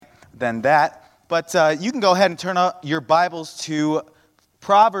than that. But you can go ahead and turn up your Bibles to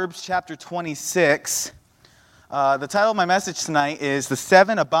Proverbs chapter 26. The title of my message tonight is The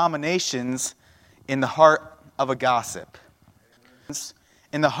 7 Abominations in the Heart of a Gossip.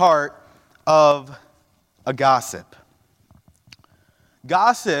 In the heart of a gossip.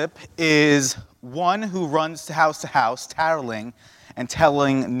 Gossip is one who runs to house, tattling and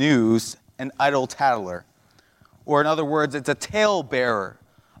telling news, an idle tattler. Or in other words, it's a talebearer,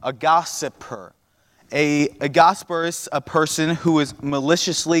 a gossiper. A gossiper is a person who is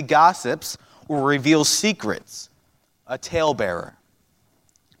maliciously gossips or reveals secrets, a talebearer.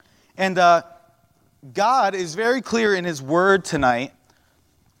 And God is very clear in His Word tonight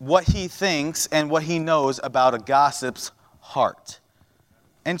what He thinks and what He knows about a gossip's heart.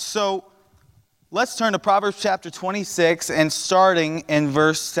 And so, let's turn to Proverbs chapter 26 and starting in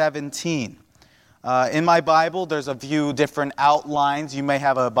verse 17. In my Bible, there's a few different outlines. You may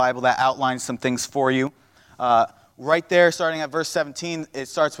have a Bible that outlines some things for you. Right there, starting at verse 17, it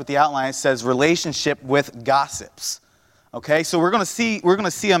starts with the outline. It says, relationship with gossips. Okay, so we're going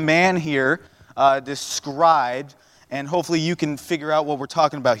to see a man here described, and hopefully you can figure out what we're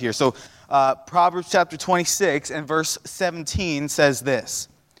talking about here. So Proverbs chapter 26 and verse 17 says this: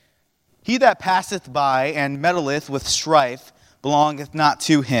 He that passeth by and meddleth with strife belongeth not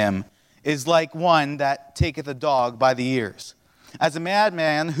to him, is like one that taketh a dog by the ears. As a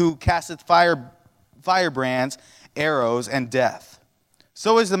madman who casteth firebrands, arrows, and death.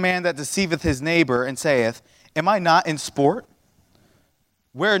 So is the man that deceiveth his neighbor and saith, Am I not in sport?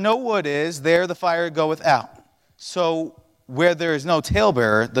 Where no wood is, there the fire goeth out. So where there is no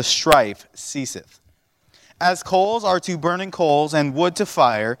talebearer, the strife ceaseth. As coals are to burning coals, and wood to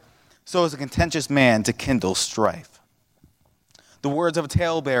fire, so is a contentious man to kindle strife. The words of a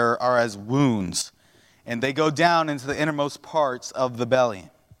talebearer are as wounds, and they go down into the innermost parts of the belly.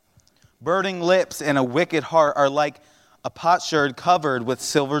 Burning lips and a wicked heart are like a potsherd covered with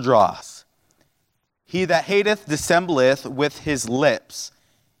silver dross. He that hateth dissembleth with his lips,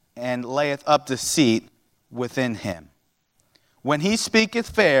 and layeth up deceit within him. When he speaketh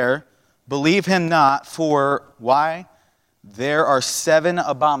fair, believe him not, for why? There are 7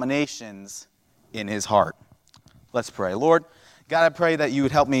 abominations in his heart. Let's pray. Lord, God, I pray that you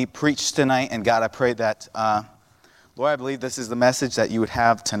would help me preach tonight. And God, I pray that, Lord, I believe this is the message that you would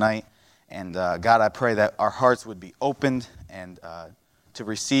have tonight. And God, I pray that our hearts would be opened and to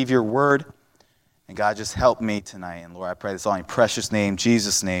receive your word. And God, just help me tonight. And Lord, I pray this all in your precious name,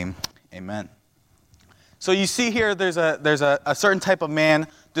 Jesus' name. Amen. So you see here, there's a certain type of man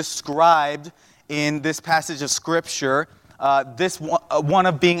described in this passage of Scripture. This one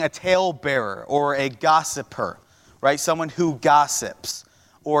of being a talebearer or a gossiper, right? Someone who gossips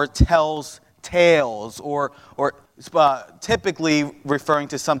or tells tales or typically referring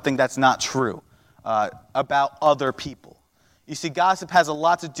to something that's not true about other people. You see, gossip has a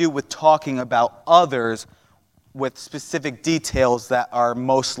lot to do with talking about others with specific details that are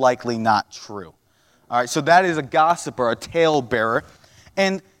most likely not true. All right, so that is a gossiper, a talebearer.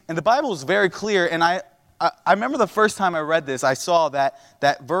 And the Bible is very clear, and I remember the first time I read this, I saw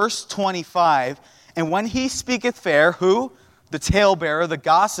that verse 25, and when he speaketh fair, who? The talebearer, the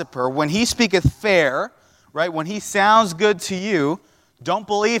gossiper, when he speaketh fair, right, when he sounds good to you, don't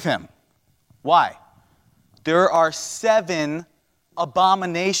believe him. Why? There are 7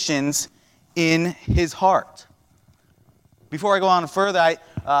 abominations in his heart. Before I go on further,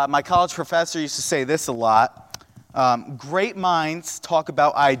 my college professor used to say this a lot. Great minds talk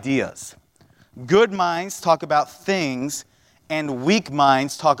about ideas. Good minds talk about things. And weak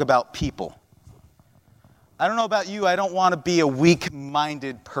minds talk about people. I don't know about you, I don't want to be a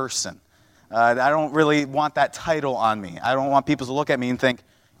weak-minded person. I don't really want that title on me. I don't want people to look at me and think,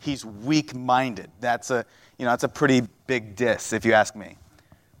 he's weak-minded. That's a pretty big diss, if you ask me.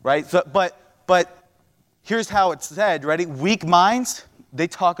 Right? So, but here's how it's said, ready? Weak minds, they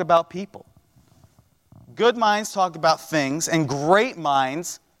talk about people. Good minds talk about things, and great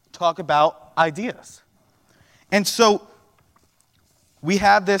minds talk about ideas. And so we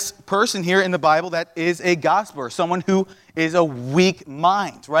have this person here in the Bible that is a gossiper, someone who is a weak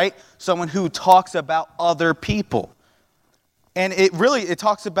mind, right? Someone who talks about other people. And it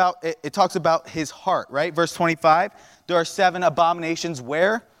talks about his heart, right? Verse 25, there are 7 abominations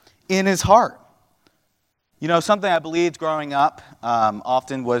where? In his heart. You know, something I believed growing up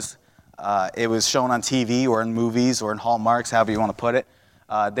often was, it was shown on TV or in movies or in Hallmarks, however you want to put it.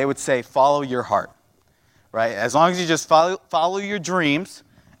 They would say, follow your heart, right? As long as you just follow your dreams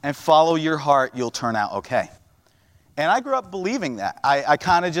and follow your heart, you'll turn out okay. And I grew up believing that. I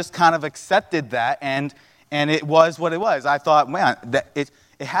kind of accepted that, and it was what it was. I thought, man, that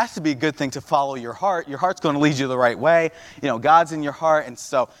it has to be a good thing to follow your heart. Your heart's going to lead you the right way. God's in your heart, and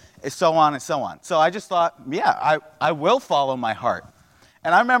so on and so on. So I just thought, yeah, I will follow my heart.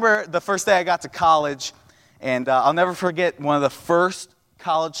 And I remember the first day I got to college, and I'll never forget one of the first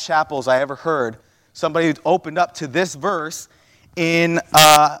college chapels I ever heard. Somebody opened up to this verse in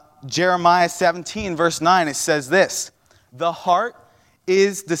Jeremiah 17, verse 9. It says this: "The heart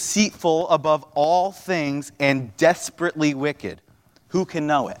is deceitful above all things and desperately wicked. Who can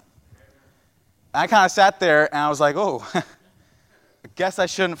know it?" I kind of sat there and I was like, oh, I guess I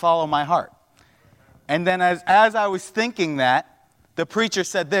shouldn't follow my heart. And then as I was thinking that, the preacher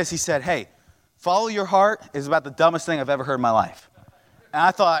said this. He said, "Hey, follow your heart is about the dumbest thing I've ever heard in my life." And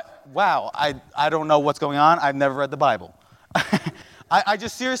I thought, wow, I don't know what's going on. I've never read the Bible. I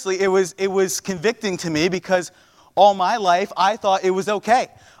just seriously, it was convicting to me, because all my life I thought it was okay.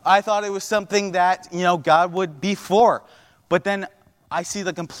 I thought it was something that, God would be for. But then I see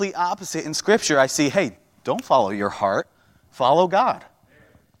the complete opposite in Scripture. I see, hey, don't follow your heart. Follow God.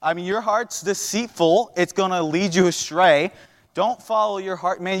 I mean, your heart's deceitful. It's going to lead you astray. Don't follow your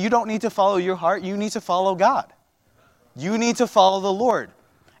heart. Man, you don't need to follow your heart. You need to follow God. You need to follow the Lord.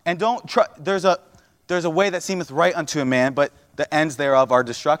 And don't try. There's a way that seemeth right unto a man, but the ends thereof are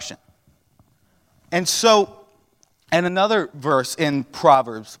destruction. And another verse in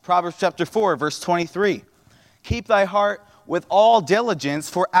Proverbs chapter 4, verse 23. "Keep thy heart with all diligence,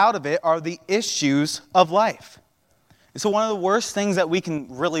 for out of it are the issues of life." And so one of the worst things that we can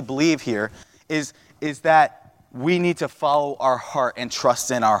really believe here is that we need to follow our heart and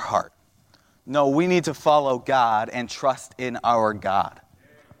trust in our heart. No, we need to follow God and trust in our God.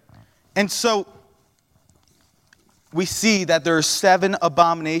 And so we see that there are 7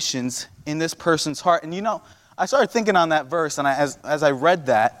 abominations in this person's heart. And I started thinking on that verse, and as I read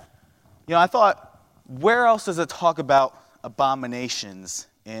that, I thought, where else does it talk about abominations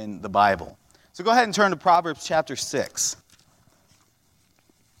in the Bible? So go ahead and turn to Proverbs chapter 6.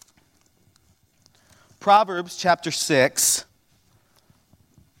 Proverbs chapter 6.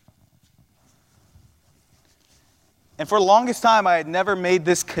 And for the longest time, I had never made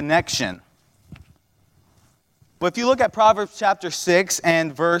this connection. But if you look at Proverbs chapter 6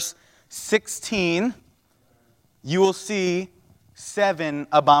 and verse 16, you will see 7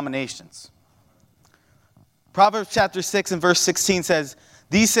 abominations. Proverbs chapter 6 and verse 16 says,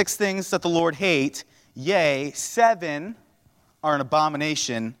 "These 6 things that the Lord hate, yea, 7 are an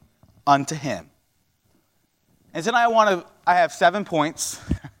abomination unto him." And tonight I have 7 points.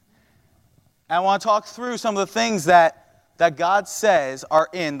 And I want to talk through some of the things that God says are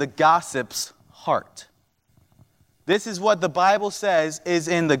in the gossip's heart. This is what the Bible says is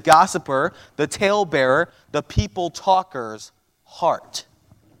in the gossiper, the talebearer, the people talker's heart.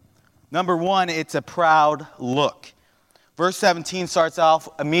 Number 1, it's a proud look. Verse 17 starts off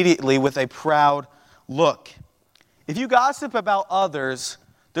immediately with a proud look. If you gossip about others,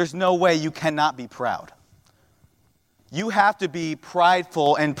 there's no way you cannot be proud. You have to be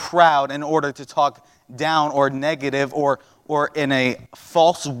prideful and proud in order to talk down or negative or in a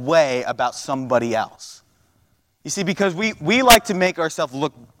false way about somebody else. You see, because we like to make ourselves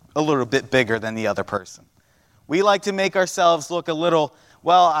look a little bit bigger than the other person. We like to make ourselves look a little,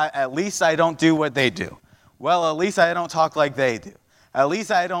 at least I don't do what they do. Well, at least I don't talk like they do. At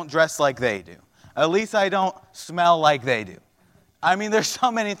least I don't dress like they do. At least I don't smell like they do. I mean, there's so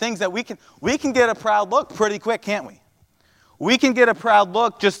many things that we can get a proud look pretty quick, can't we? We can get a proud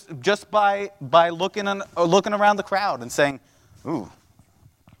look just by looking around the crowd and saying, "Ooh,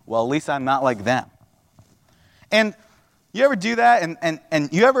 well, at least I'm not like them." And you ever do that?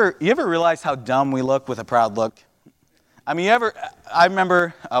 And you ever realize how dumb we look with a proud look? I mean, I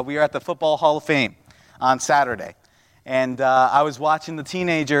remember we were at the Football Hall of Fame on Saturday, and I was watching the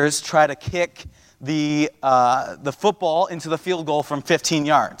teenagers try to kick the football into the field goal from 15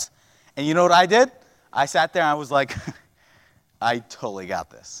 yards. And you know what I did? I sat there and I was like, I totally got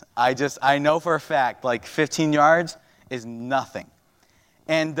this. I know for a fact, 15 yards is nothing.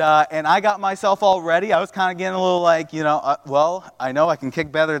 And I got myself all ready. I was kind of getting a little I know I can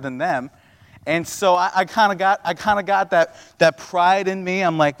kick better than them. And so I kind of got that pride in me.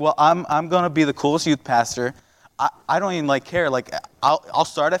 I'm like, well, I'm going to be the coolest youth pastor. I don't even care. I'll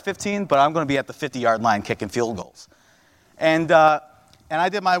start at 15, but I'm going to be at the 50-yard line kicking field goals. And I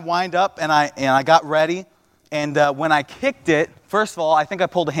did my wind up and I got ready. And when I kicked it, first of all, I think I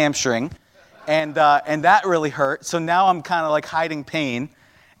pulled a hamstring, and that really hurt. So now I'm kind of hiding pain,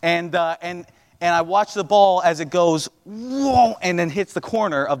 and I watch the ball as it goes, whoa, and then hits the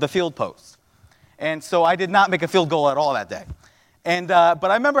corner of the field post. And so I did not make a field goal at all that day. And but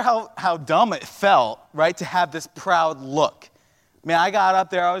I remember how dumb it felt, right, to have this proud look. Man, I got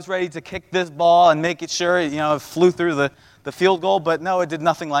up there, I was ready to kick this ball and make it sure, it flew through the field goal, but no, it did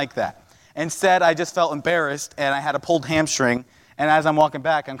nothing like that. Instead, I just felt embarrassed, and I had a pulled hamstring, and as I'm walking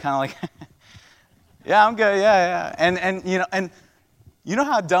back, I'm kind of like, yeah, I'm good, yeah. And you know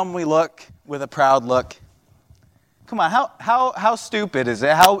how dumb we look with a proud look? Come on, how stupid is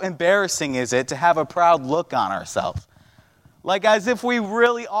it? How embarrassing is it to have a proud look on ourselves? Like as if we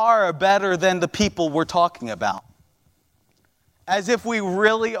really are better than the people we're talking about. As if we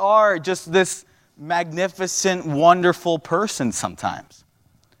really are just this magnificent, wonderful person sometimes.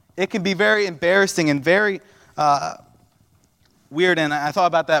 It can be very embarrassing and very weird. And I thought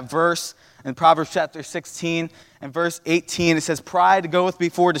about that verse in Proverbs chapter 16 and verse 18. It says, pride goeth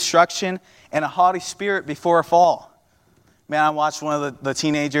before destruction and a haughty spirit before a fall. Man, I watched one of the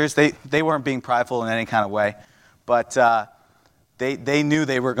teenagers. They weren't being prideful in any kind of way. But they knew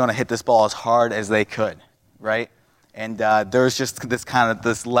they were going to hit this ball as hard as they could, right? And there was just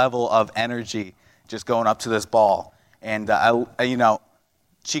this level of energy just going up to this ball. And,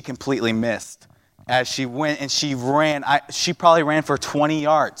 she completely missed as she went and she ran. She probably ran for 20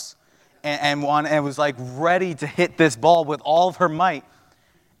 yards and was like ready to hit this ball with all of her might.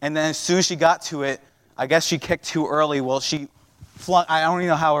 And then as soon as she got to it, I guess she kicked too early. Well, she flung, I don't even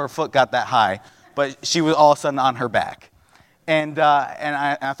know how her foot got that high, but she was all of a sudden on her back. And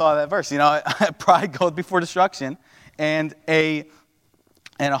I thought of that verse, pride goeth before destruction and a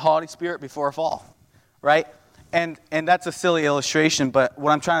haughty spirit before a fall, right? And that's a silly illustration, but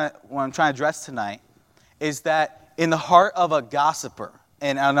what I'm trying to address tonight is that in the heart of a gossiper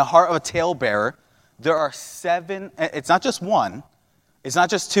and in the heart of a talebearer, there are 7, it's not just one, it's not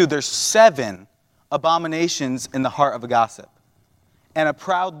just 2, there's 7 abominations in the heart of a gossip. And a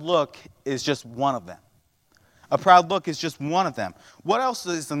proud look is just one of them. A proud look is just one of them. What else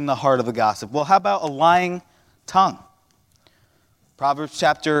is in the heart of a gossip? Well, how about a lying tongue? Proverbs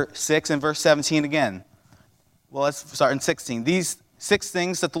chapter 6 and verse 17 again. Well, let's start in 16. These 6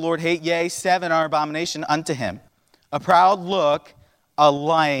 things that the Lord hate, yea, 7 are abomination unto him. A proud look, a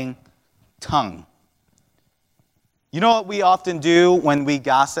lying tongue. You know what we often do when we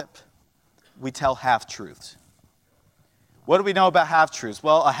gossip? We tell half-truths. What do we know about half-truths?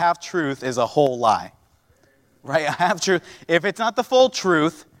 Well, a half-truth is a whole lie. Right? A half-truth. If it's not the full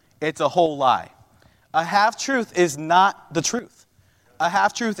truth, it's a whole lie. A half-truth is not the truth. A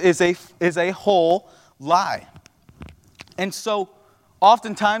half-truth is a whole lie. And so,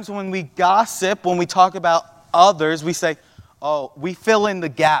 oftentimes when we gossip, when we talk about others, we say, oh, we fill in the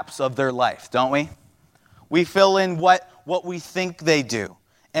gaps of their life, don't we? We fill in what we think they do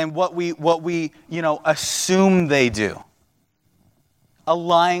and what we assume they do. A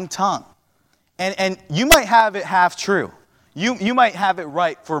lying tongue. And you might have it half true. You might have it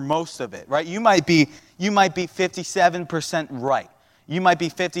right for most of it, right? You might be 57% right. You might be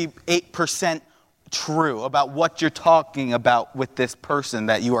 58% true about what you're talking about with this person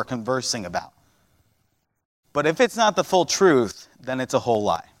that you are conversing about. But if it's not the full truth, then it's a whole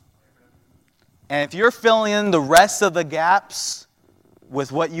lie. And if you're filling in the rest of the gaps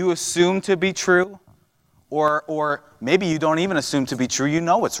with what you assume to be true, or maybe you don't even assume to be true, you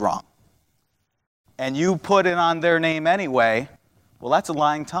know it's wrong, and you put it on their name anyway, well, that's a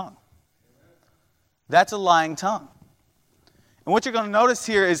lying tongue. That's a lying tongue. And what you're going to notice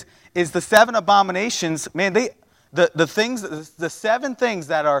here is the 7 abominations. Man, the 7 things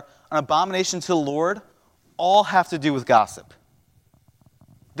that are an abomination to the Lord all have to do with gossip.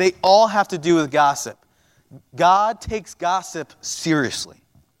 They all have to do with gossip. God takes gossip seriously.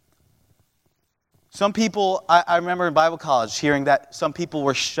 Some people, I remember in Bible college hearing that some people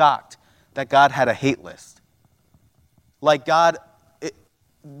were shocked that God had a hate list. Like God,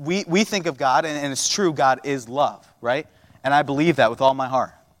 we think of God, and it's true, God is love, right? And I believe that with all my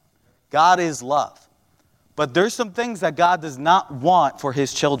heart. God is love. But there's some things that God does not want for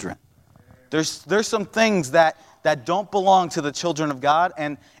his children. There's some things that don't belong to the children of God,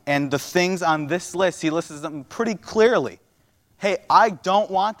 and the things on this list, he lists them pretty clearly. Hey, I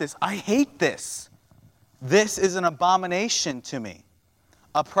don't want this. I hate this. This is an abomination to me.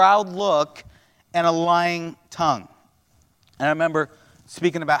 A proud look and a lying tongue. And I remember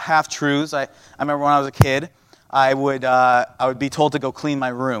speaking about half-truths. I remember when I was a kid, I would be told to go clean my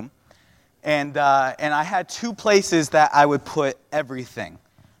room. And I had 2 places that I would put everything.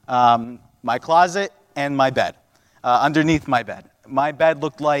 My closet and my bed. Underneath my bed. My bed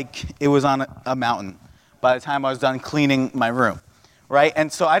looked like it was on a mountain by the time I was done cleaning my room. Right?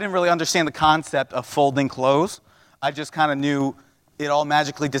 And so I didn't really understand the concept of folding clothes. I just kind of knew it all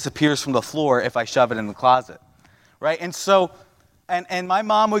magically disappears from the floor if I shove it in the closet. Right? And so, and my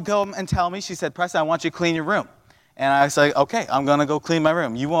mom would go and tell me, she said, Preston, I want you to clean your room. And I was like, okay, I'm going to go clean my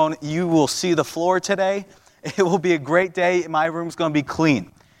room. You will see the floor today. It will be a great day. My room's going to be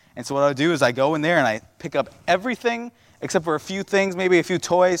clean. And so what I do is I go in there and I pick up everything except for a few things, maybe a few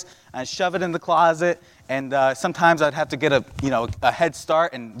toys, and I shove it in the closet. And sometimes I'd have to get a head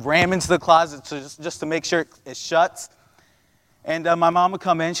start and ram into the closet just to make sure it shuts. And my mom would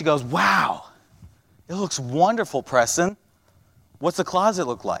come in. She goes, wow, it looks wonderful, Preston. What's the closet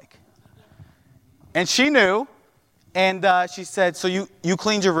look like? And she knew. And she said, so you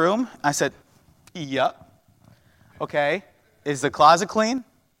cleaned your room? I said, yep. Okay. Is the closet clean?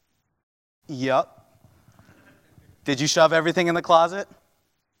 Yep. Did you shove everything in the closet?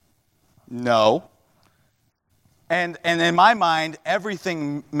 No. And in my mind,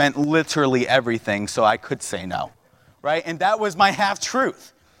 everything meant literally everything, so I could say no, right? And that was my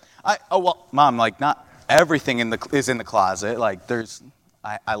half-truth. Well, Mom, not everything is in the closet.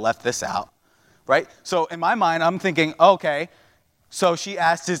 I left this out, right? So in my mind, I'm thinking, okay, so she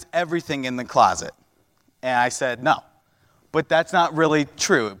asked, is everything in the closet? And I said no. But that's not really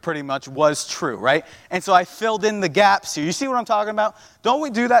true. It pretty much was true, right? And so I filled in the gaps here. You see what I'm talking about? Don't we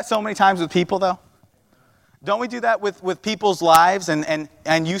do that so many times with people, though? Don't we do that with people's lives?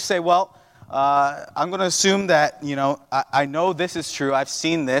 And you say, well, I'm going to assume that, I know this is true. I've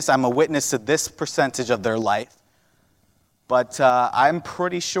seen this. I'm a witness to this percentage of their life. But I'm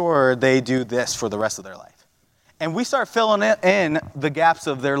pretty sure they do this for the rest of their life. And we start filling in the gaps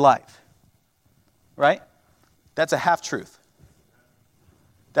of their life, right? That's a half-truth.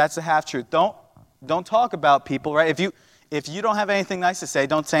 That's a half-truth. Don't talk about people, right? If you don't have anything nice to say,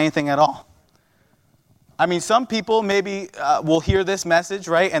 don't say anything at all. I mean, some people maybe will hear this message,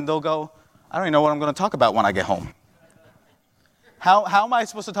 right? And they'll go, I don't even know what I'm going to talk about when I get home. How am I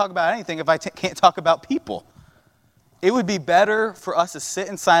supposed to talk about anything if I can't talk about people? It would be better for us to sit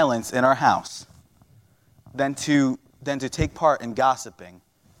in silence in our house than to take part in gossiping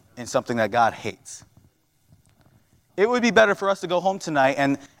in something that God hates. It would be better for us to go home tonight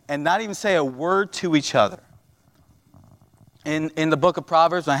and not even say a word to each other. In the book of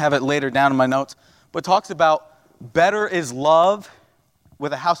Proverbs, and I have it later down in my notes, but talks about better is love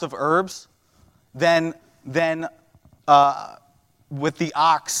with a house of herbs than with the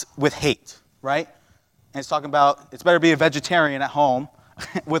ox with hate, right? And it's talking about it's better to be a vegetarian at home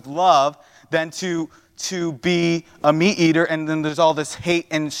with love than to be a meat eater and then there's all this hate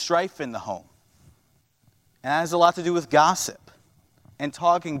and strife in the home. And that has a lot to do with gossip and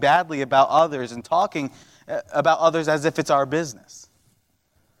talking badly about others and talking about others as if it's our business.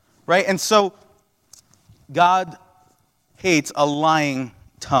 Right? And so God hates a lying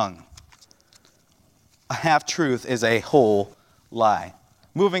tongue. A half-truth is a whole lie.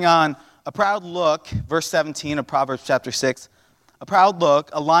 Moving on, a proud look, verse 17 of Proverbs chapter 6, a proud look,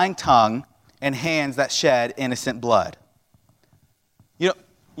 a lying tongue, and hands that shed innocent blood. You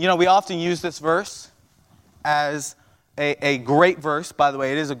know, we often use this verse as a great verse. By the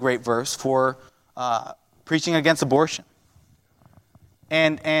way, it is a great verse for preaching against abortion.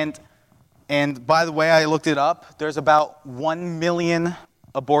 And by the way, I looked it up. There's about 1 million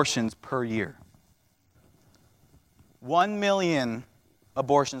abortions per year. 1 million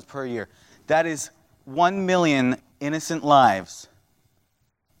abortions per year. That is 1 million innocent lives,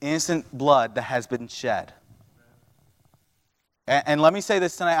 innocent blood that has been shed. And let me say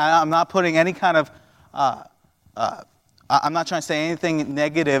this tonight. I'm not putting any kind of I'm not trying to say anything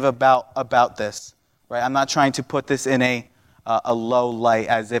negative about this, right? I'm not trying to put this in a low light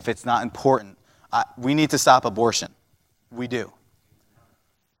as if it's not important. We need to stop abortion. We do.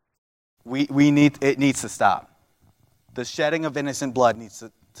 It needs to stop. The shedding of innocent blood needs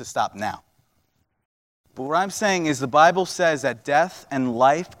to stop now. But what I'm saying is the Bible says that death and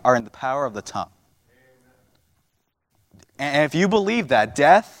life are in the power of the tongue. And if you believe that,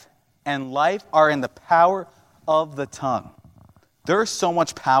 death and life are in the power of the tongue. There's so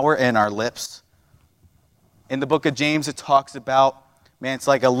much power in our lips. In the book of James, it talks about, man, it's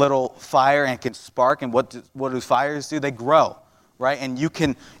like a little fire and it can spark. And what do fires do? They grow, right? And you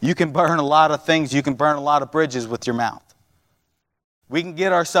can burn a lot of things. You can burn a lot of bridges with your mouth. We can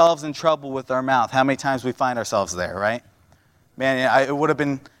get ourselves in trouble with our mouth. How many times we find ourselves there, right? Man, it would have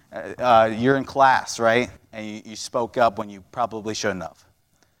been, you're in class, right? And you spoke up when you probably shouldn't have.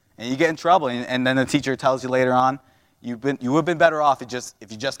 And you get in trouble, and then the teacher tells you later on, you would have been better off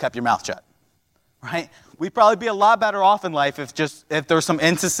if you just kept your mouth shut, right? We'd probably be a lot better off in life if there's some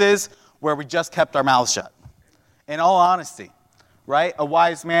instances where we just kept our mouths shut. In all honesty, right? A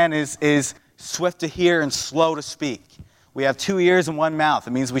wise man is swift to hear and slow to speak. We have 2 ears and 1 mouth.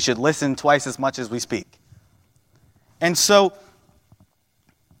 It means we should listen twice as much as we speak. And so,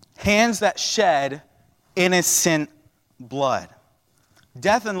 hands that shed innocent blood.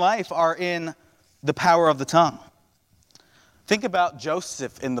 Death and life are in the power of the tongue. Think about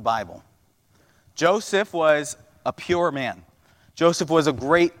Joseph in the Bible. Joseph was a pure man. Joseph was a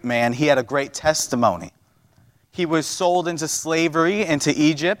great man. He had a great testimony. He was sold into slavery into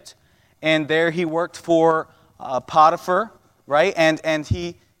Egypt, and there he worked for Potiphar, right? And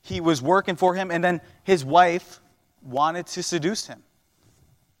he was working for him, and then his wife wanted to seduce him.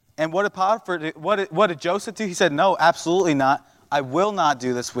 And what did Potiphar do? What did Joseph do? He said, "No, absolutely not. I will not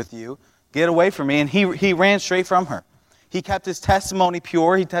do this with you. Get away from me." And he ran straight from her. He kept his testimony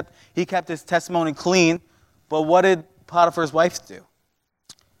pure. He kept his testimony clean. But what did Potiphar's wife do?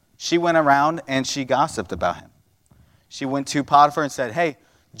 She went around and she gossiped about him. She went to Potiphar and said, "Hey,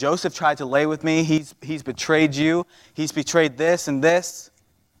 Joseph tried to lay with me. He's betrayed you. He's betrayed this and this."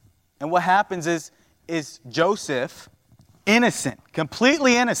 And what happens is Joseph, innocent,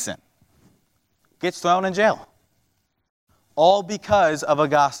 completely innocent, gets thrown in jail. All because of a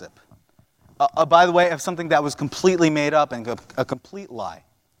gossip. By the way, of something that was completely made up and a complete lie.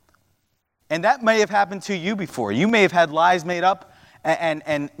 And that may have happened to you before. You may have had lies made up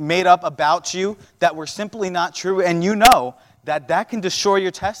and made up about you that were simply not true, and you know that can destroy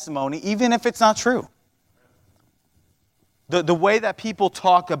your testimony even if it's not true. The way that people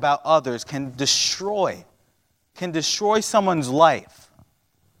talk about others can destroy someone's life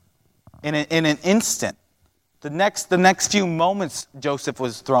in an instant. The next few moments, Joseph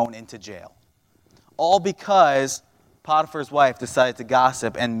was thrown into jail. All because Potiphar's wife decided to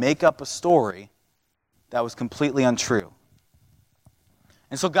gossip and make up a story that was completely untrue.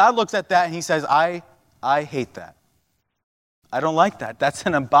 And so God looks at that and he says, I hate that. I don't like that. That's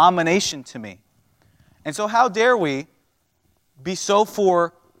an abomination to me. And so how dare we be so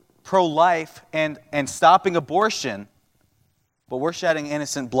for pro-life and stopping abortion, but we're shedding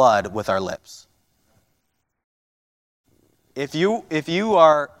innocent blood with our lips? If you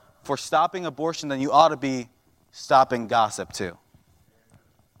are for stopping abortion, then you ought to be stopping gossip too.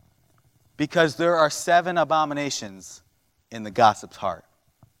 Because there are 7 abominations in the gossip's heart.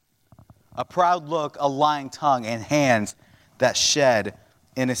 A proud look, a lying tongue, and hands that shed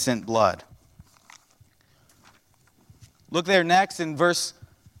innocent blood. Look there next in verse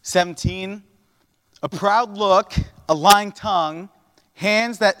 17. A proud look, a lying tongue,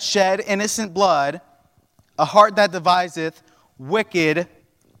 hands that shed innocent blood, a heart that deviseth wicked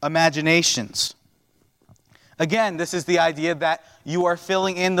imaginations. Again, this is the idea that you are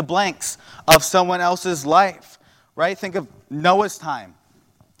filling in the blanks of someone else's life, right? Think of Noah's time.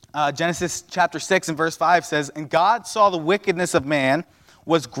 Genesis chapter 6 and verse 5 says, "And God saw the wickedness of man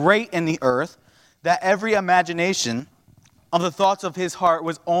was great in the earth, that every imagination of the thoughts of his heart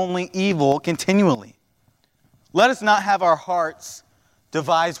was only evil continually." Let us not have our hearts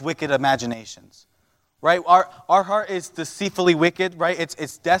devise wicked imaginations. Right? Our heart is deceitfully wicked, right?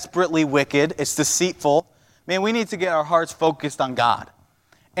 It's desperately wicked. It's deceitful. Man, we need to get our hearts focused on God.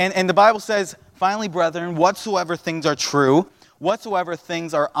 And the Bible says, "Finally, brethren, whatsoever things are true, whatsoever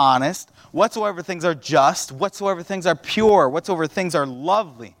things are honest, whatsoever things are just, whatsoever things are pure, whatsoever things are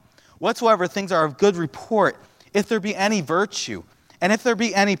lovely, whatsoever things are of good report, if there be any virtue, and if there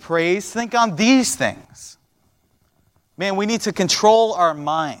be any praise, think on these things." Man, we need to control our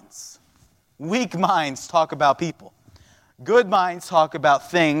minds. Weak minds talk about people. Good minds talk about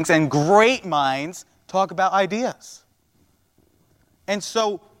things, and great minds talk about ideas. And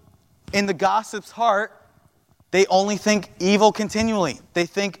so, in the gossip's heart, they only think evil continually. They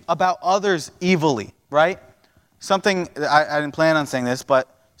think about others evilly, right? Something, I didn't plan on saying this, but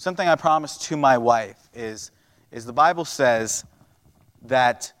something I promised to my wife is the Bible says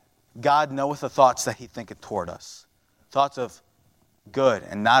that God knoweth the thoughts that he thinketh toward us. Thoughts of good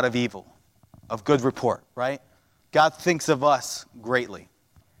and not of evil. Of good report, right? God thinks of us greatly.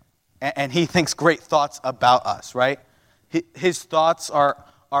 And he thinks great thoughts about us, right? His thoughts are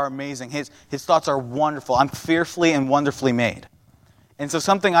amazing. His thoughts are wonderful. I'm fearfully and wonderfully made. And so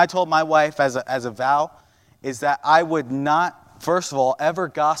something I told my wife as a vow is that I would not, first of all, ever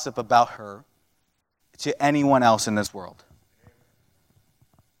gossip about her to anyone else in this world.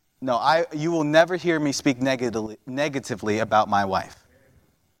 No, you will never hear me speak negatively about my wife.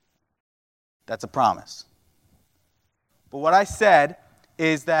 That's a promise. But what I said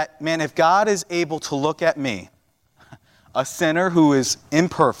is that, man, if God is able to look at me, a sinner who is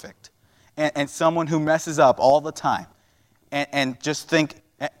imperfect, and someone who messes up all the time, and just think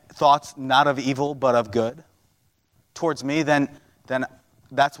thoughts not of evil but of good towards me, then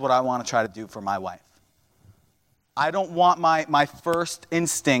that's what I want to try to do for my wife. I don't want my first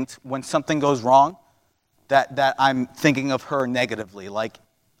instinct when something goes wrong that I'm thinking of her negatively. Like,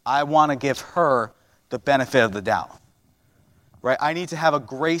 I want to give her the benefit of the doubt. Right? I need to have a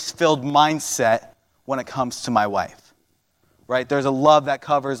grace-filled mindset when it comes to my wife. Right? There's a love that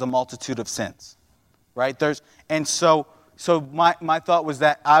covers a multitude of sins. Right? So my thought was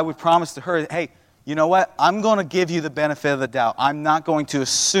that I would promise to her, hey, you know what? I'm going to give you the benefit of the doubt. I'm not going to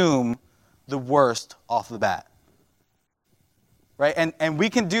assume the worst off the bat. Right? And we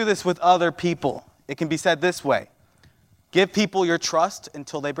can do this with other people. It can be said this way. Give people your trust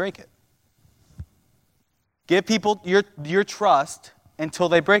until they break it. Give people your trust until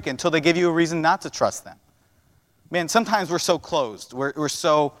they break it, until they give you a reason not to trust them. Man, sometimes we're so closed. We're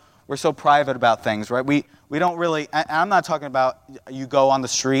so private about things, right? We don't really, I'm not talking about you go on the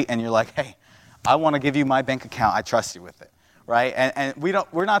street and you're like, hey, I want to give you my bank account. I trust you with it, right? And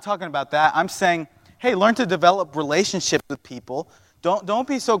we're not talking about that. I'm saying, hey, learn to develop relationships with people. Don't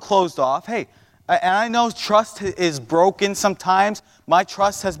be so closed off. Hey, and I know trust is broken sometimes. My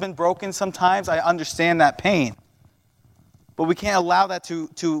trust has been broken sometimes. I understand that pain. But we can't allow that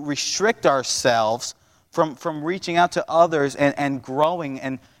to restrict ourselves from reaching out to others and growing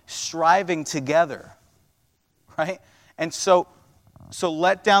and striving together, right? And so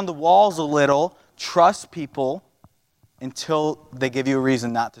let down the walls a little. Trust people until they give you a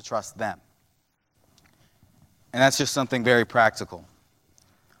reason not to trust them. And that's just something very practical.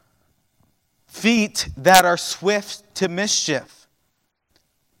 Feet that are swift to mischief.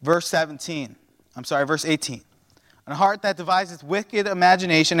 Verse 18. A heart that deviseth wicked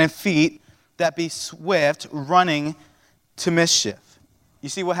imagination, and feet that be swift running to mischief. You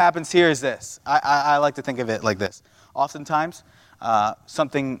see, what happens here is this. I like to think of it like this. Oftentimes,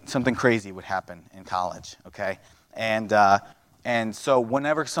 something crazy would happen in college, okay? And so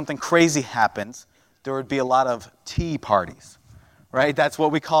whenever something crazy happens, there would be a lot of tea parties, right? That's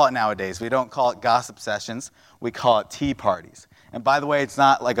what we call it nowadays. We don't call it gossip sessions. We call it tea parties. And by the way, it's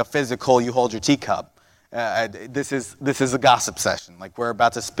not like a physical, you hold your teacup. This is a gossip session. Like, we're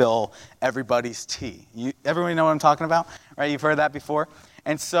about to spill everybody's tea. Everybody know what I'm talking about? Right? You've heard that before?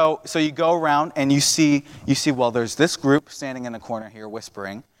 And so you go around and you see, well, there's this group standing in the corner here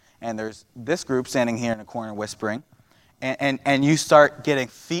whispering, and there's this group standing here in the corner whispering, and you start getting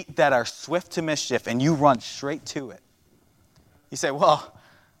feet that are swift to mischief, and you run straight to it. You say, well,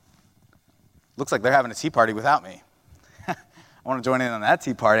 looks like they're having a tea party without me. I want to join in on that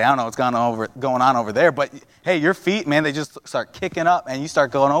tea party. I don't know what's going on over there, but hey, your feet, man, they just start kicking up, and you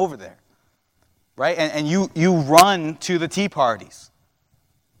start going over there, right? And you run to the tea parties.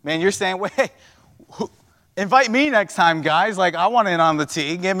 Man, you're saying, wait, invite me next time, guys. Like, I want in on the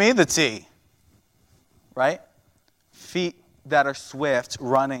tea. Give me the tea, right? Feet that are swift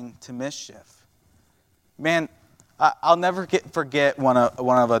running to mischief. Man, I'll never forget one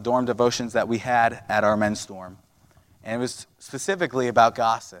of the dorm devotions that we had at our men's dorm. And it was specifically about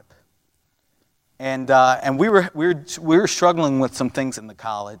gossip. And we were struggling with some things in the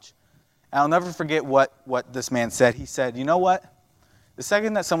college. And I'll never forget what this man said. He said, you know what? The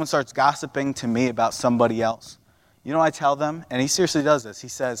second that someone starts gossiping to me about somebody else, you know what I tell them? And he seriously does this. He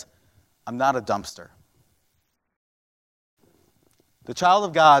says, I'm not a dumpster. The children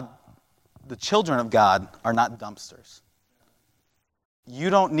of God are not dumpsters. You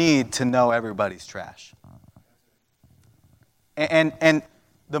don't need to know everybody's trash. And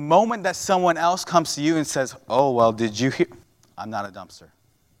the moment that someone else comes to you and says, oh, well, did you hear? I'm not a dumpster.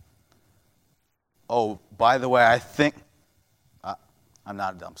 Oh, by the way, I think I'm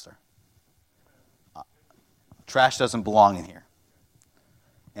not a dumpster. Trash doesn't belong in here.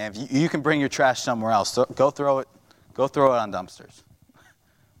 And if you can bring your trash somewhere else, so go throw it on dumpsters.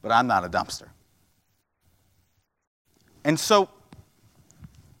 But I'm not a dumpster. And so,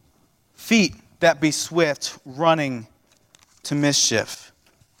 feet that be swift, running to mischief.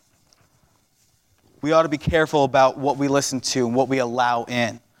 We ought to be careful about what we listen to and what we allow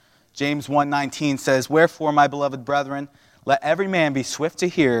in. James 1:19 says, wherefore, my beloved brethren, let every man be swift to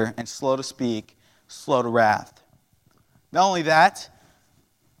hear and slow to speak, slow to wrath. Not only that,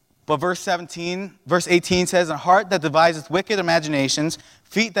 but verse 18 says, a heart that deviseth wicked imaginations,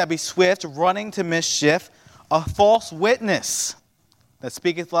 feet that be swift, running to mischief, a false witness that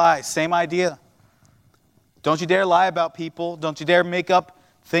speaketh lies. Same idea. Don't you dare lie about people. Don't you dare make up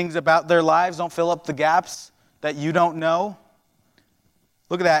things about their lives. Don't fill up the gaps that you don't know.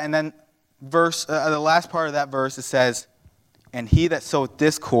 Look at that. And then the last part of that verse, it says, and he that soweth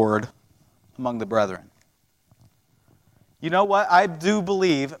discord among the brethren. You know what? I do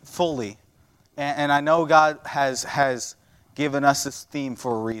believe fully, and I know God has given us this theme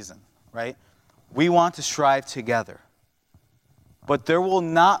for a reason, right? We want to strive together. But there will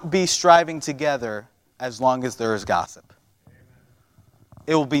not be striving together as long as there is gossip.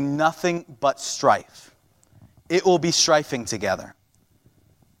 it will be nothing but strife. It will be strifing together.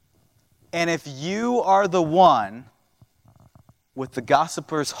 And if you are the one with the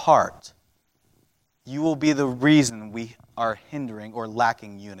gossiper's heart, you will be the reason we are hindering or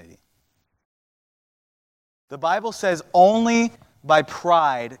lacking unity. The Bible says only by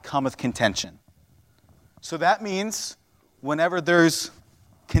pride cometh contention. So that means whenever there's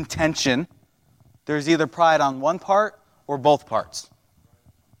contention, there's either pride on one part or both parts.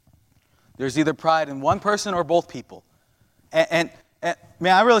 There's either pride in one person or both people. And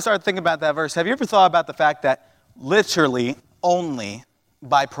man, I really started thinking about that verse. Have you ever thought about the fact that literally only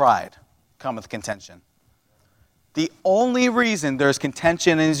by pride cometh contention? The only reason there's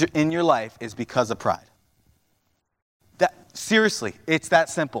contention in your life is because of pride. Seriously, it's that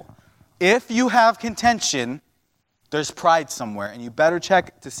simple. If you have contention, there's pride somewhere, and you better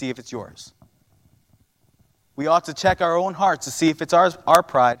check to see if it's yours. We ought to check our own hearts to see if it's our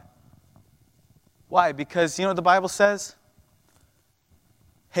pride. Why? Because you know what the Bible says?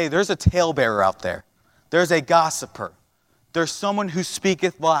 Hey, there's a talebearer out there. There's a gossiper. There's someone who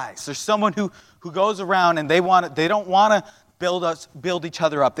speaketh lies. There's someone who goes around and they don't want to build each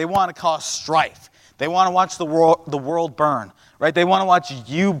other up. They want to cause strife. They want to watch the world burn, right? They want to watch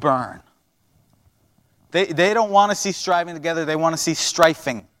you burn. They don't want to see striving together. They want to see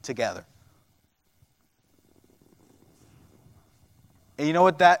strifing together. And you know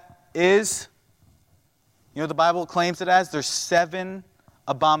what that is? You know what the Bible claims it as? There's 7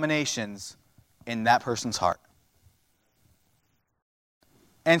 abominations in that person's heart.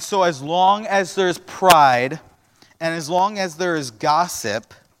 And so as long as there's pride and as long as there is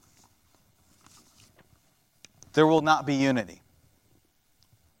gossip, there will not be unity.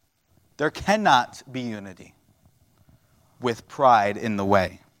 There cannot be unity with pride in the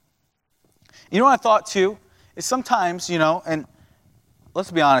way. You know what I thought too? Is sometimes, and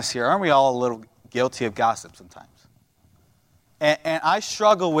let's be honest here, aren't we all a little guilty of gossip sometimes? And I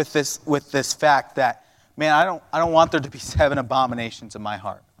struggle with this fact that, man, I don't want there to be 7 abominations in my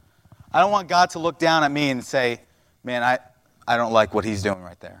heart. I don't want God to look down at me and say, man, I don't like what he's doing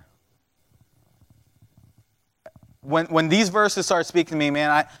right there. When these verses started speaking to me,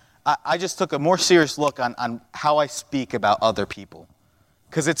 man, I just took a more serious look on how I speak about other people.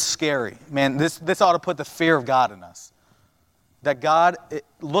 Because it's scary. Man, this ought to put the fear of God in us. That God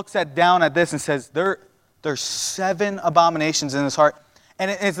looks down at this and says, there's 7 abominations in his heart. And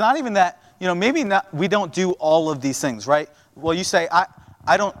it's not even that, maybe we don't do all of these things, right? Well, you say,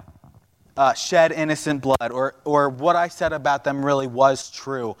 I don't shed innocent blood, or what I said about them really was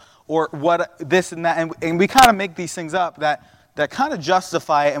true, or what this and that, and we kind of make these things up that kind of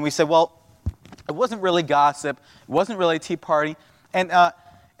justify it, and we say, well, it wasn't really gossip, it wasn't really a tea party, and I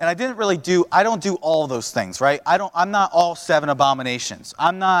don't do all those things, right? I'm not all 7 abominations.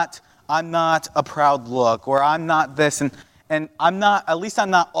 I'm not a proud look, or I'm not this, and I'm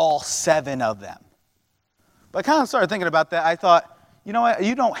not all 7 of them. But I kind of started thinking about that. I thought, you know what?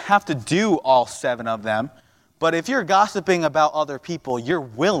 You don't have to do all 7 of them. But if you're gossiping about other people, you're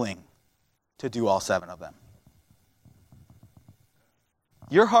willing to do all 7 of them.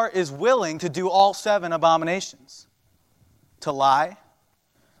 Your heart is willing to do all 7 abominations. To lie,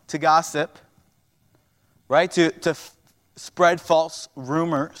 to gossip, right? To spread false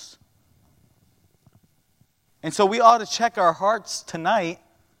rumors. And so we ought to check our hearts tonight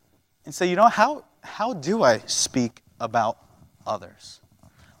and say, how do I speak about others?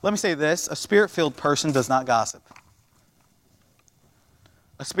 Let me say this, a Spirit-filled person does not gossip.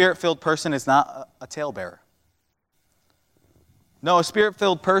 A Spirit-filled person is not a talebearer. No, a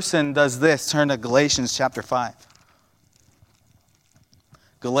Spirit-filled person does this. Turn to Galatians chapter 5.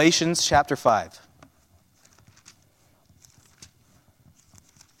 Galatians chapter 5.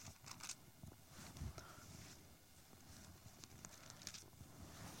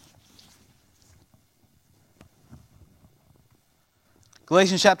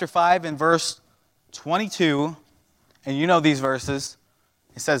 Galatians chapter 5 and verse 22, and you know these verses,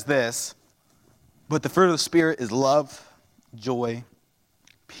 it says this, but the fruit of the Spirit is love, joy,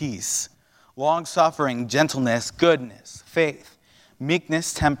 peace, long-suffering, gentleness, goodness, faith,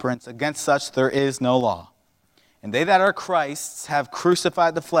 meekness, temperance. Against such there is no law. And they that are Christ's have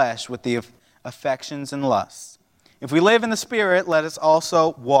crucified the flesh with the affections and lusts. If we live in the Spirit, let us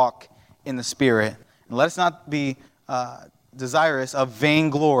also walk in the Spirit. And let us not be desirous of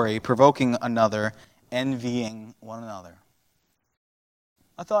vainglory, provoking another, envying one another.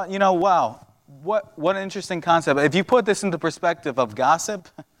 I thought, wow, what an interesting concept. If you put this into perspective of gossip,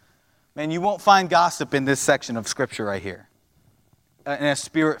 man, you won't find gossip in this section of Scripture right here. In a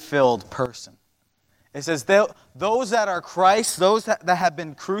Spirit-filled person. It says, those that are Christ, those that have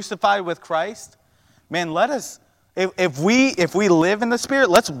been crucified with Christ, man, let us, if we live in the Spirit,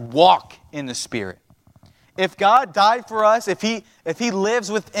 let's walk in the Spirit. If God died for us, if He lives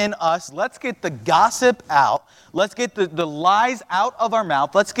within us, let's get the gossip out. Let's get the lies out of our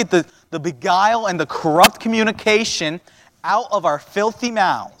mouth. Let's get the beguile and the corrupt communication out of our filthy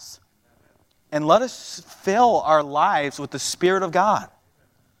mouths. And let us fill our lives with the Spirit of God.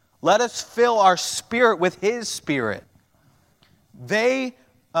 Let us fill our spirit with His Spirit. They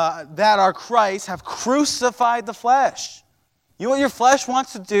that are Christ have crucified the flesh. You know what your flesh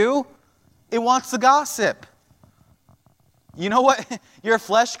wants to do? It wants to gossip. You know what your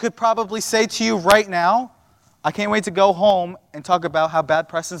flesh could probably say to you right now? I can't wait to go home and talk about how bad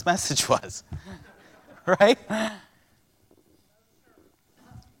Preston's message was. Right?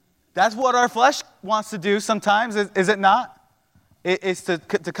 That's what our flesh wants to do sometimes, is it not? It's to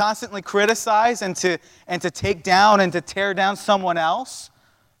constantly criticize and to take down and to tear down someone else.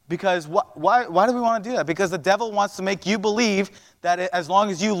 Because why do we want to do that? Because the devil wants to make you believe that as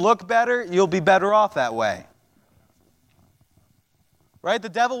long as you look better, you'll be better off that way. Right? The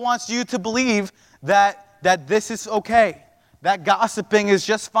devil wants you to believe that this is okay, that gossiping is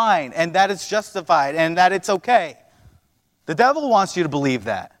just fine, and that it's justified, and that it's okay. The devil wants you to believe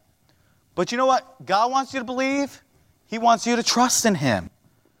that. But you know what God wants you to believe? He wants you to trust in Him.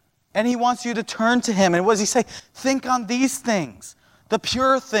 And He wants you to turn to Him. And what does He say? Think on these things, the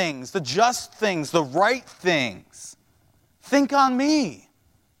pure things, the just things, the right things. Think on me.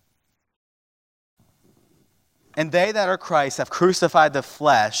 And they that are Christ have crucified the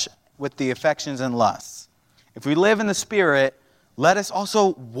flesh with the affections and lusts. If we live in the Spirit, let us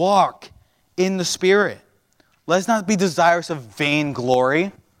also walk in the Spirit. Let us not be desirous of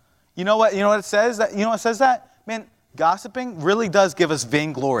vainglory. You know what it says? You know what says that? Man, gossiping really does give us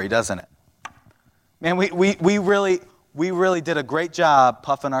vainglory, doesn't it? Man, we really did a great job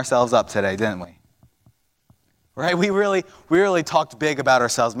puffing ourselves up today, didn't we? Right? We really talked big about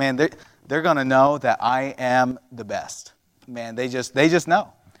ourselves. Man, they're going to know that I am the best. Man, they just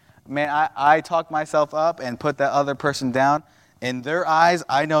know. Man, I talk myself up and put that other person down. In their eyes,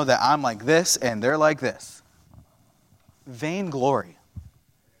 I know that I'm like this and they're like this. Vainglory.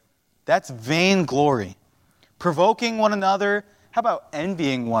 That's vainglory. Provoking one another. How about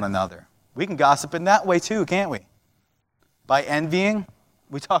envying one another? We can gossip in that way too, can't we? By envying,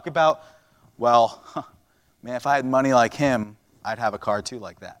 we talk about, well, man, if I had money like him, I'd have a car too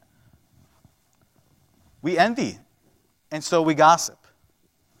like that. We envy, and so we gossip.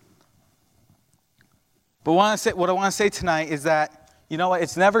 But what I want to say tonight is that, you know what,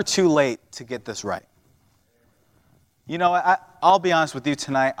 it's never too late to get this right. You know what, I'll be honest with you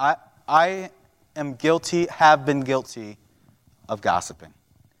tonight. I am guilty, have been guilty of gossiping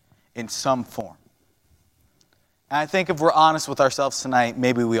in some form. And I think if we're honest with ourselves tonight,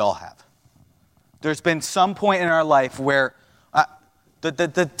 maybe we all have. There's been some point in our life where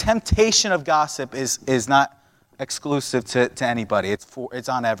the temptation of gossip is not exclusive to anybody. It's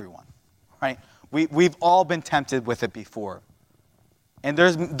on everyone, right? We've all been tempted with it before. And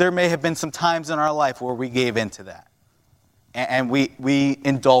there may have been some times in our life where we gave into that. And we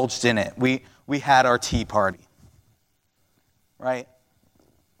indulged in it. We had our tea party. Right?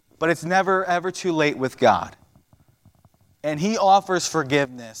 But it's never, ever too late with God. And He offers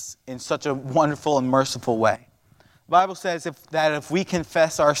forgiveness in such a wonderful and merciful way. The Bible says that if we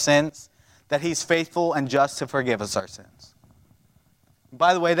confess our sins, that He's faithful and just to forgive us our sins.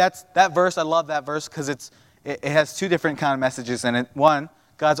 By the way, that verse, I love that verse because it has two different kind of messages in it. One,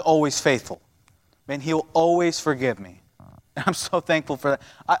 God's always faithful. Man, He'll always forgive me. And I'm so thankful for that.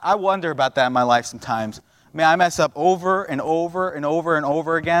 I wonder about that in my life sometimes. Man, I mess up over and over and over and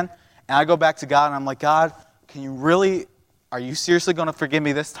over again. And I go back to God and I'm like, God, are you seriously going to forgive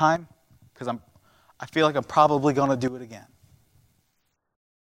me this time? Because I feel like I'm probably going to do it again.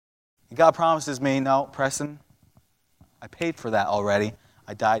 And God promises me, no, Preston, I paid for that already.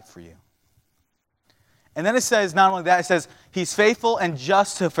 I died for you. And then it says, not only that, it says, He's faithful and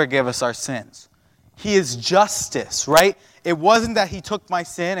just to forgive us our sins. He is justice, right? It wasn't that He took my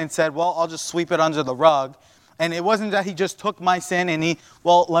sin and said, well, I'll just sweep it under the rug. And it wasn't that He just took my sin and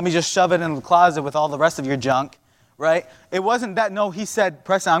let me just shove it in the closet with all the rest of your junk, right? It wasn't that. No, He said,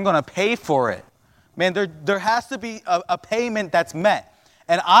 Preston, I'm going to pay for it. Man, there has to be a payment that's met.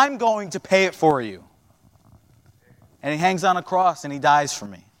 And I'm going to pay it for you. And He hangs on a cross and He dies for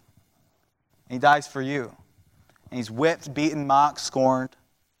me. And He dies for you. And He's whipped, beaten, mocked, scorned.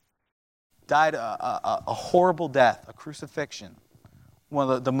 Died a horrible death, a crucifixion. One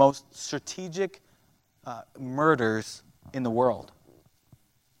of the most strategic murders in the world.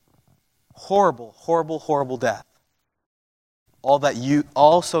 horrible, horrible, horrible death.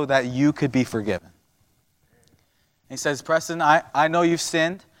 All so that you could be forgiven. He says, Preston, I know you've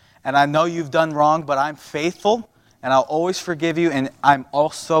sinned, and I know you've done wrong, but I'm faithful, and I'll always forgive you, and I'm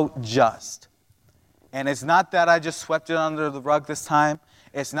also just. And it's not that I just swept it under the rug this time.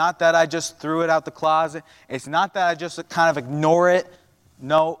 It's not that I just threw it out the closet. It's not that I just kind of ignore it.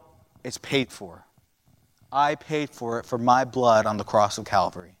 No, it's paid for. I paid for it for my blood on the cross of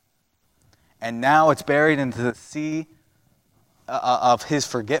Calvary. And now it's buried into the sea of his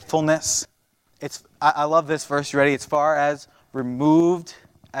forgetfulness. I love this verse. You ready? It's far as removed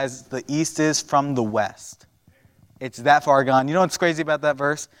as the east is from the west. It's that far gone. You know what's crazy about that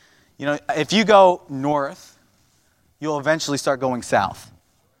verse? You know, if you go north, you'll eventually start going south.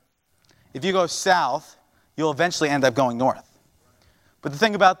 If you go south, you'll eventually end up going north. But the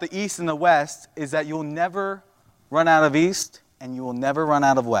thing about the east and the west is that you'll never run out of east and you will never run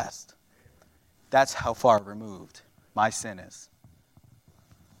out of west. That's how far removed my sin is.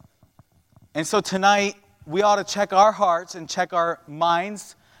 And so tonight, we ought to check our hearts and check our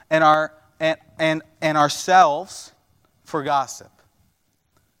minds and ourselves for gossip.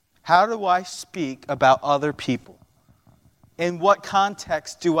 How do I speak about other people? In what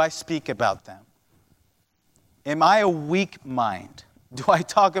context do I speak about them? Am I a weak mind? Do I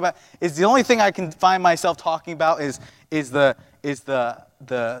talk about? Is the only thing I can find myself talking about is the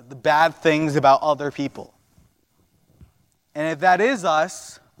bad things about other people? And if that is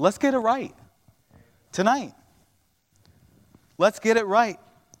us, let's get it right tonight. Let's get it right.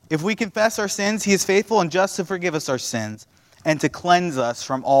 If we confess our sins, he is faithful and just to forgive us our sins and to cleanse us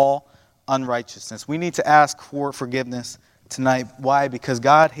from all unrighteousness. We need to ask for forgiveness tonight. Why? Because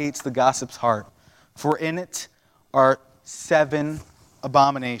God hates the gossip's heart. For in it are 7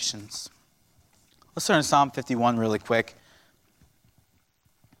 abominations. Let's turn to Psalm 51 really quick.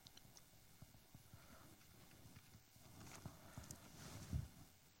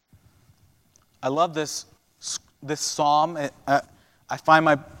 I love this psalm. I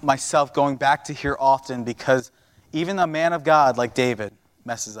find myself going back to here often because even a man of God like David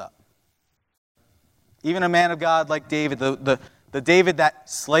messes up. Even a man of God like David, the David that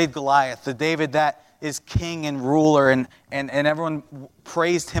slayed Goliath, the David that is king and ruler, and everyone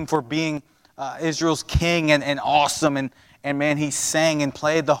praised him for being Israel's king and awesome. And man, he sang and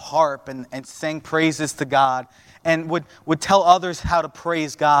played the harp and sang praises to God and would tell others how to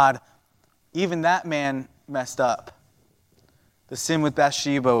praise God. Even that man messed up. The sin with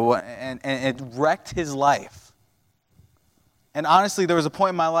Bathsheba, and it wrecked his life. And honestly, there was a point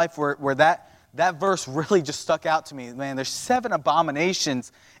in my life where that verse really just stuck out to me. Man, there's 7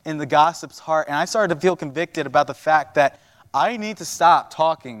 abominations in the gossip's heart. And I started to feel convicted about the fact that I need to stop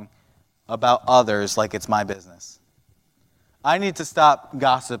talking about others like it's my business. I need to stop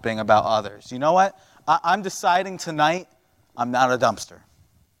gossiping about others. You know what? I'm deciding tonight I'm not a dumpster.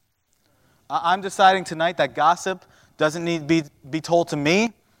 I'm deciding tonight that gossip doesn't need to be told to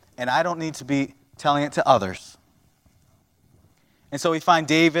me, and I don't need to be telling it to others. And so we find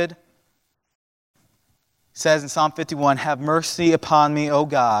David says in Psalm 51, "Have mercy upon me, O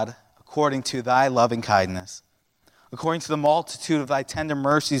God, according to thy loving kindness. According to the multitude of thy tender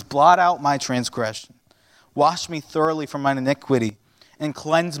mercies, blot out my transgression. Wash me thoroughly from mine iniquity, and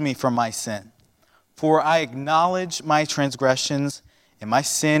cleanse me from my sin. For I acknowledge my transgressions, and my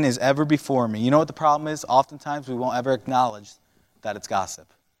sin is ever before me." You know what the problem is? Oftentimes we won't ever acknowledge that it's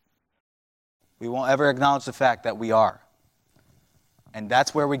gossip. We won't ever acknowledge the fact that we are. And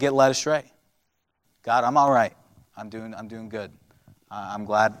that's where we get led astray. God, I'm all right. I'm doing good. I'm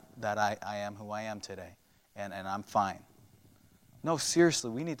glad that I am who I am today. And I'm fine. No, seriously,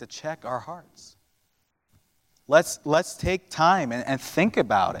 we need to check our hearts. Let's take time and think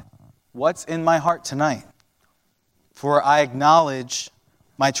about it. What's in my heart tonight? For I acknowledge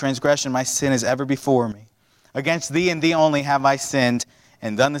my transgression, my sin is ever before me. Against thee and thee only have I sinned,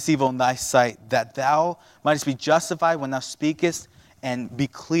 and done this evil in thy sight, that thou mightest be justified when thou speakest, and be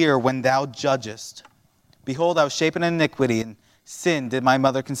clear when thou judgest. Behold, I was shapen in iniquity, and sin did my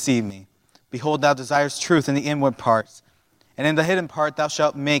mother conceive me. Behold, thou desirest truth in the inward parts, and in the hidden part thou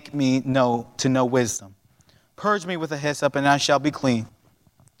shalt make me know wisdom. Purge me with a hyssop, and I shall be clean.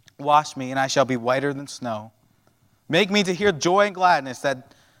 Wash me, and I shall be whiter than snow. Make me to hear joy and gladness,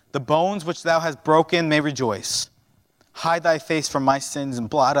 that the bones which thou hast broken may rejoice. Hide thy face from my sins, and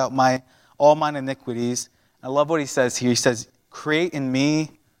blot out all mine iniquities. I love what he says here. He says, create in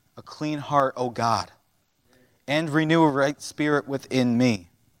me a clean heart, O God, and renew a right spirit within me.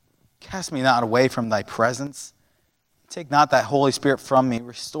 Cast me not away from thy presence. Take not thy Holy Spirit from me.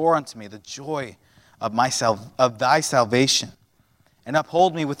 Restore unto me the joy of thy salvation, and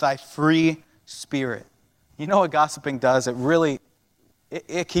uphold me with thy free spirit. You know what gossiping does?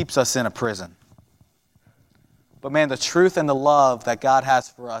 It keeps us in a prison. But man, the truth and the love that God has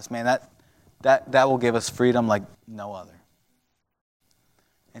for us, man, that will give us freedom like no other.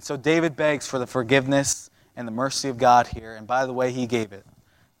 And so David begs for the forgiveness and the mercy of God here. And by the way, he gave it.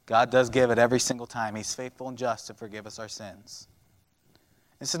 God does give it every single time. He's faithful and just to forgive us our sins.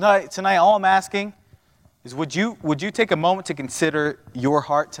 And tonight all I'm asking is would you take a moment to consider your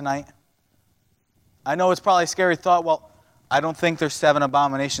heart tonight? I know it's probably a scary thought. Well, I don't think there's 7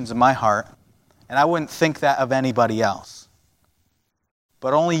 abominations in my heart, and I wouldn't think that of anybody else.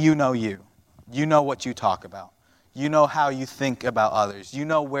 But only you know you. You know what you talk about. You know how you think about others. You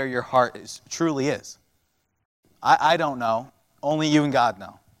know where your heart truly is. I don't know. Only you and God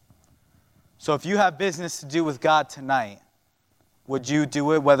know. So if you have business to do with God tonight, would you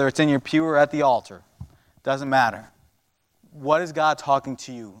do it, whether it's in your pew or at the altar? Doesn't matter. What is God talking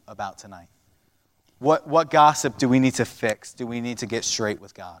to you about tonight? What gossip do we need to fix? Do we need to get straight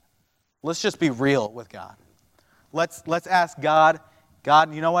with God? Let's just be real with God. Let's ask God,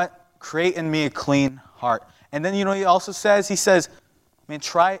 you know what? Create in me a clean heart. And then, you know, he also says, man,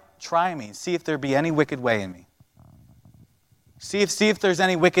 try me. See if there be any wicked way in me. See if there's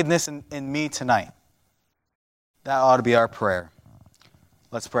any wickedness in me tonight. That ought to be our prayer.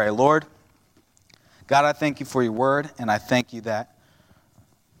 Let's pray. Lord, God, I thank you for your word, and I thank you that,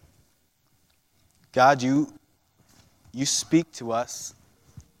 God, you speak to us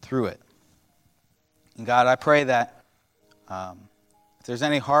through it. And God, I pray that if there's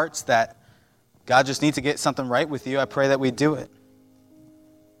any hearts that God just need to get something right with you, I pray that we do it.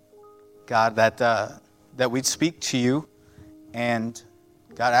 God, that we'd speak to you and,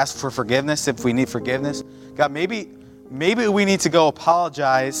 God, ask for forgiveness if we need forgiveness. God, maybe we need to go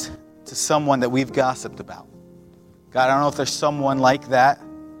apologize to someone that we've gossiped about. God, I don't know if there's someone like that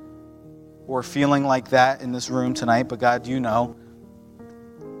or feeling like that in this room tonight, but God, you know.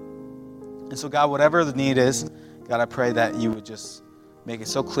 And so, God, whatever the need is, God, I pray that you would just make it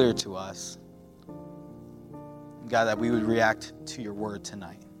so clear to us. God, that we would react to your word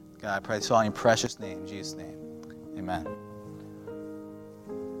tonight. God, I pray this all in your precious name, in Jesus' name. Amen.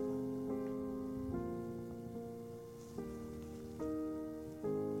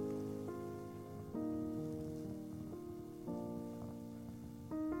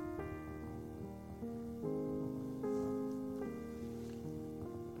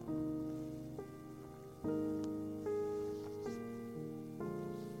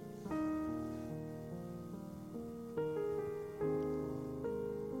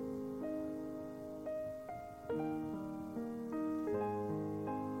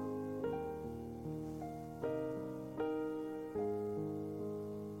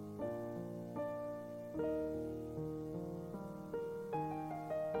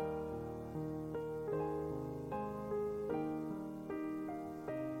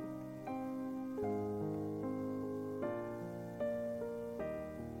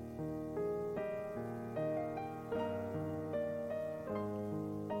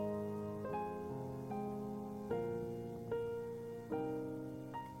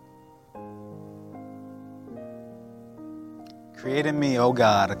 Create in me, O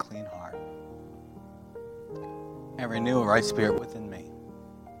God, a clean heart, and renew a right spirit within me.